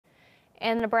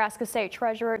And Nebraska State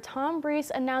Treasurer Tom Brees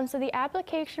announced that the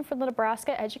application for the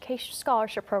Nebraska Education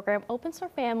Scholarship Program opens for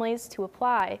families to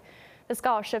apply. The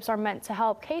scholarships are meant to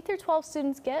help K-12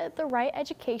 students get the right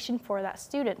education for that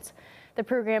student. The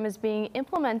program is being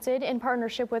implemented in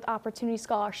partnership with Opportunity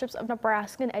Scholarships of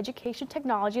Nebraska and education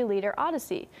technology leader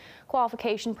Odyssey.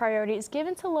 Qualification priority is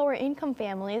given to lower income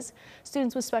families,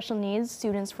 students with special needs,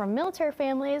 students from military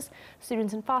families,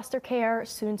 students in foster care,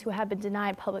 students who have been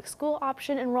denied public school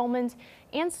option enrollment,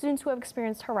 and students who have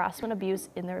experienced harassment abuse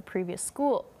in their previous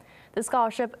school. The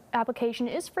scholarship application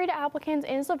is free to applicants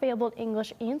and is available in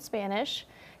English and Spanish.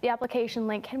 The application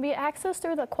link can be accessed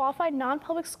through the qualified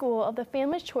non-public school of the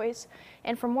family's choice.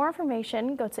 And for more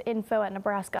information, go to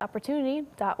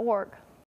info@nebraskaopportunity.org.